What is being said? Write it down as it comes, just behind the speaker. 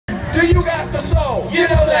Do you got the soul? You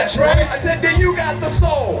know that's right. I said, do you got the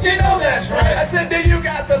soul? You know that's right. I said, do you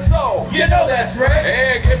got the soul? You know that's right.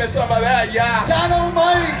 Hey, give me some of that, yes.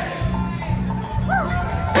 Dynamite.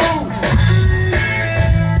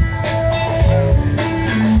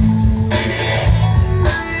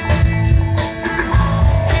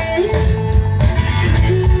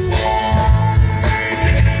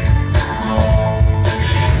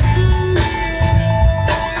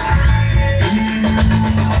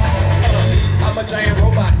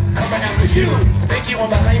 You spank you on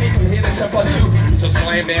behind me from here to Temple 2. So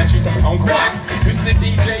slam dance, you the punk rock. This is the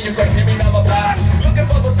DJ, you can hear me down the block. Looking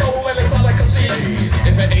for the soul and it's all I can see.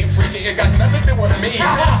 If it ain't freaky, it got nothing to do with me.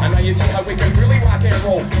 I know you see how we can really rock and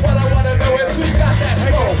roll. What I wanna know is who's got that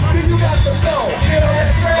soul? Do you got the soul? You know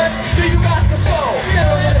that's right. Do you got the soul? You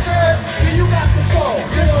know that's right. Do you got the soul?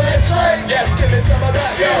 You know that's right. Yes, give me some of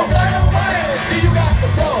that, yo. Dynamite. Do you got the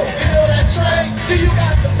soul? You know that's right. Do you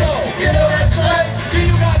got the soul? You know that's right. Do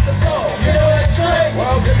you got the soul? You know that's right.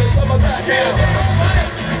 Well, give me some of that, yeah.